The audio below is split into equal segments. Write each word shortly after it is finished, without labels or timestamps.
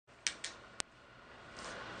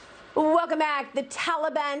Welcome back. The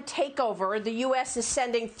Taliban takeover. The U.S. is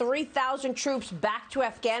sending 3,000 troops back to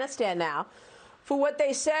Afghanistan now for what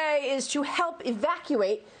they say is to help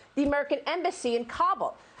evacuate the American embassy in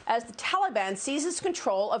Kabul as the Taliban seizes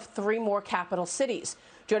control of 3 more capital cities.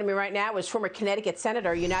 Joining me right now is former Connecticut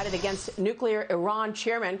Senator, United Against Nuclear Iran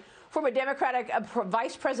chairman, former Democratic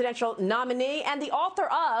vice presidential nominee, and the author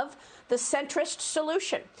of The Centrist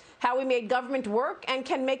Solution: How We Made Government Work and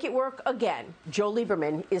Can Make It Work Again. Joe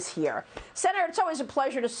Lieberman is here. Senator, it's always a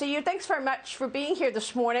pleasure to see you. Thanks very much for being here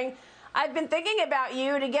this morning. I've been thinking about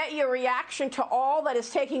you to get your reaction to all that is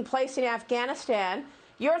taking place in Afghanistan.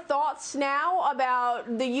 Your thoughts now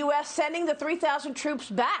about the U.S. sending the 3,000 troops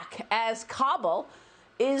back as Kabul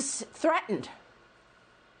is threatened?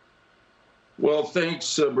 Well,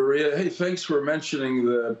 thanks, Maria. Hey, thanks for mentioning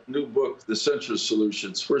the new book, The Centrist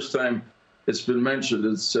Solution. It's first time it's been mentioned.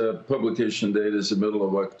 Its publication date is the middle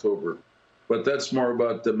of October. But that's more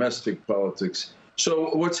about domestic politics.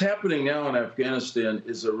 So what's happening now in Afghanistan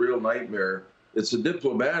is a real nightmare. It's a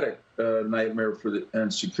diplomatic nightmare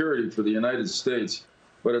and security for the United States,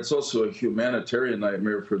 but it's also a humanitarian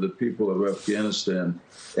nightmare for the people of Afghanistan.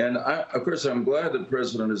 And of course, I'm glad the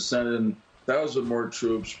president has sent in 1,000 more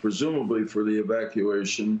troops, presumably for the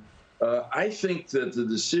evacuation. I think that the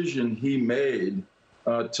decision he made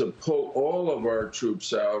to pull all of our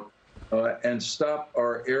troops out and stop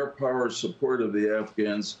our air power support of the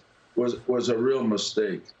Afghans was a real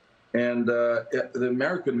mistake. And the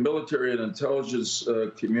American military and intelligence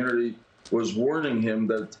community was warning him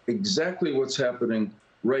that exactly what's happening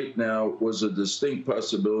right now was a distinct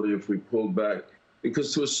possibility if we pulled back.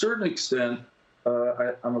 Because to a certain extent,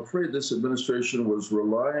 I'm afraid this administration was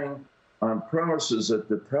relying on promises that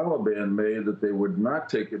the Taliban made that they would not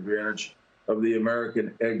take advantage of the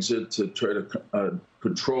American exit to try to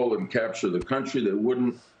control and capture the country. They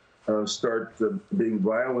wouldn't start being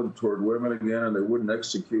violent toward women again, and they wouldn't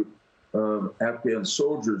execute Afghan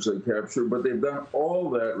soldiers they captured. But they've done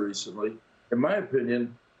all that recently. In my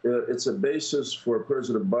opinion, it's a basis for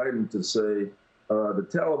President Biden to say the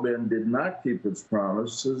Taliban did not keep its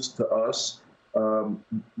promises to us.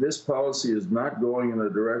 This policy is not going in the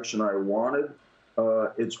direction I wanted.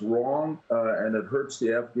 It's wrong, and it hurts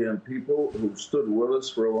the Afghan people who stood with us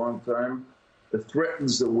for a long time. It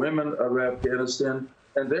threatens the women of Afghanistan,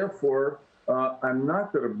 and therefore, I'm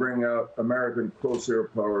not going to bring out American close air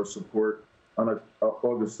power support on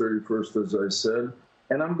August 31st, as I said,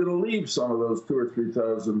 and I'm going to leave some of those 2,000 or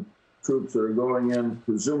 3,000 troops that are going in,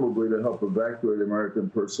 presumably to help evacuate American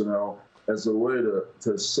personnel, as a way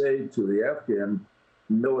to say to the Afghan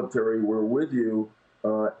military, we're with you,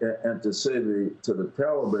 and to say to the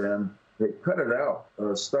Taliban, hey, cut it out,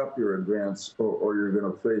 stop your advance, or you're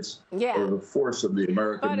going to face the force of the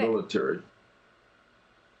American military.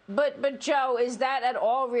 But Joe, is that at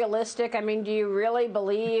all realistic? I mean, do you really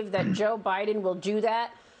believe that Joe Biden will do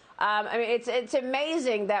that? I mean, it's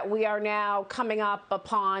amazing that we are now coming up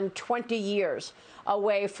upon 20 years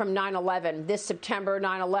away from 9/11. This September,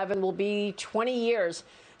 9/11 will be 20 years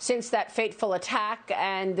since that fateful attack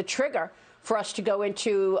and the trigger for us to go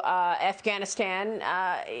into Afghanistan.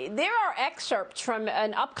 There are excerpts from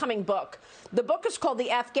an upcoming book. The book is called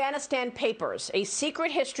The Afghanistan Papers, A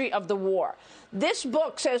Secret History of the War. This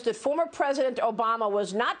book says that former President Obama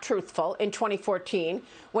was not truthful in 2014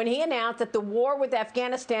 when he announced that the war with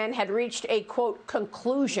Afghanistan had reached a, quote,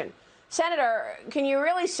 conclusion. Senator, can you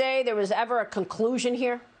really say there was ever a conclusion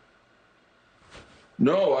here?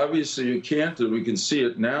 No, obviously you can't, and we can see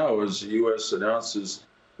it now as the U.S. announces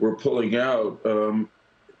we're pulling out.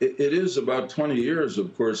 It is about 20 years,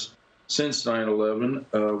 of course, since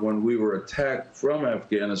 9/11, when we were attacked from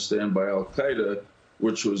Afghanistan by al-Qaeda,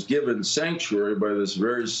 which was given sanctuary by this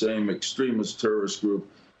very same extremist terrorist group,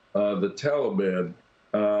 the Taliban.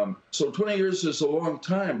 So 20 years is a long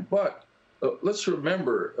time, but let's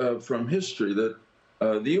remember from history that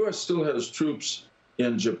the U.S. still has troops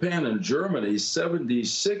in Japan and Germany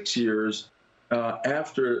 76 years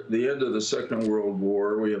after the end of the Second World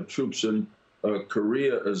War. We have troops in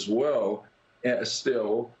Korea as well,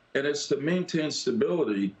 still, and it's to maintain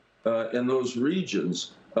stability in those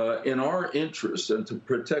regions in our interest and to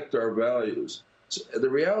protect our values. So the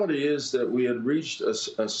reality is that we had reached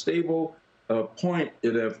a stable point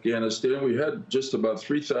in Afghanistan. We had just about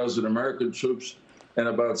 3,000 American troops and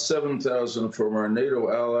about 7,000 from our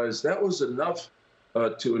NATO allies. That was enough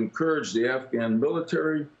to encourage the Afghan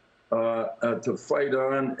military to fight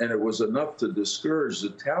on, and it was enough to discourage the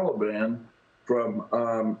Taliban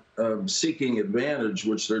from seeking advantage,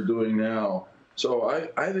 which they're doing now. So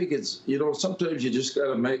I think it's, sometimes you just got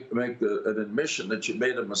to make an admission that you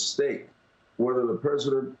made a mistake. Whether the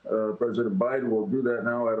President Biden will do that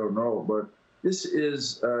now, I don't know. But this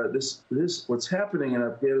is what's happening in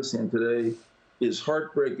Afghanistan today is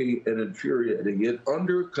heartbreaking and infuriating. It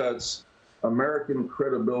undercuts American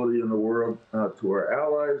credibility in the world to our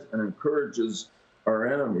allies and encourages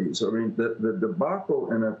our enemies. I mean, the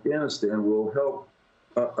debacle in Afghanistan will help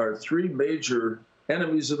our three major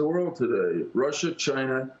enemies of the world today: Russia,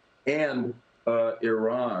 China, and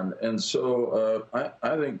Iran. And so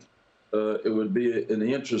I think it would be in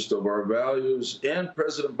the interest of our values and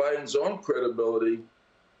President Biden's own credibility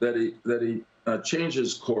that he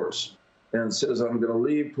changes course and says, I'm going to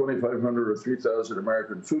leave 2,500 or 3,000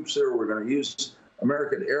 American troops there. We're going to use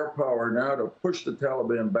American air power now to push the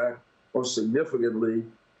Taliban back, most significantly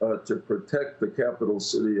to protect the capital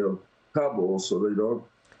city of Kabul so they don't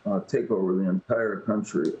take over the entire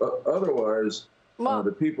country. Otherwise,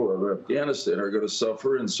 the people of Afghanistan are going to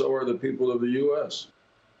suffer, and so are the people of the U.S.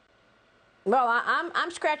 Well, I'm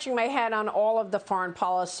scratching my head on all of the foreign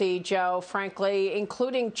policy, Joe, frankly,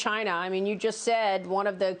 including China. I mean, you just said one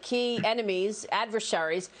of the key enemies,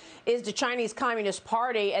 adversaries, is the Chinese Communist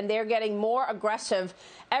Party, and they're getting more aggressive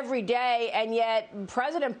every day. And yet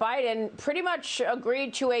President Biden pretty much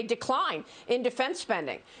agreed to a decline in defense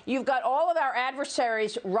spending. You've got all of our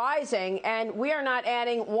adversaries rising, and we are not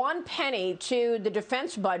adding one penny to the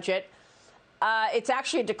defense budget. It's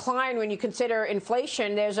actually a decline when you consider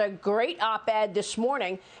inflation. There's a great op-ed this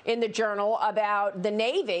morning in the Journal about the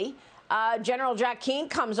Navy. General Jack Keane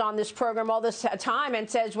comes on this program all this time and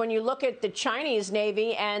says, when you look at the Chinese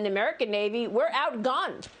Navy and the American Navy, we're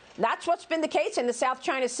outgunned. That's what's been the case in the South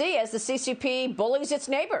China Sea as the CCP bullies its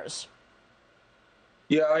neighbors.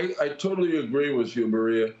 Yeah, I totally agree with you,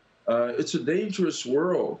 Maria. It's a dangerous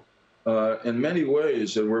world in many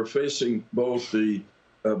ways, and we're facing both the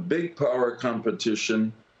big power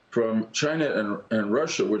competition from China and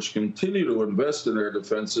Russia, which continue to invest in their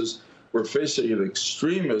defenses. We're facing an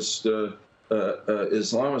extremist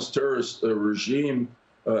Islamist terrorist regime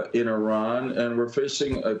in Iran, and we're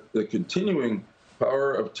facing the continuing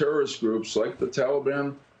power of terrorist groups like the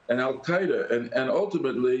Taliban and Al-Qaeda. And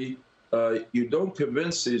ultimately, you don't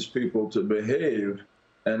convince these people to behave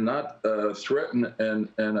and not threaten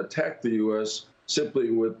and attack the U.S.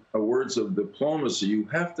 simply with words of diplomacy. You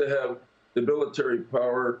have to have the military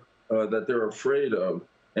power that they're afraid of.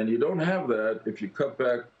 And you don't have that if you cut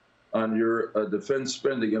back on your defense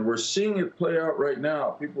spending. And we're seeing it play out right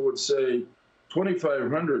now. People would say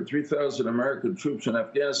 2,500, 3,000 American troops in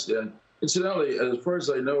Afghanistan. Incidentally, as far as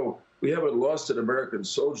I know, we haven't lost an American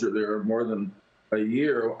soldier there in more than a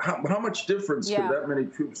year. How much difference could that many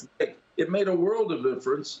troops make? It made a world of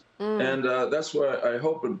difference. And that's why I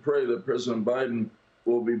hope and pray that President Biden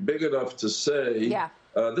will be big enough to say,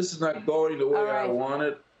 this is not going the way I want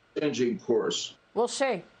it, changing course. We'll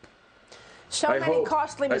see. So many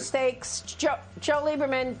costly mistakes. Joe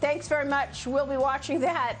Lieberman, thanks very much. We'll be watching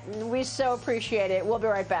that. We so appreciate it. We'll be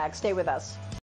right back. Stay with us.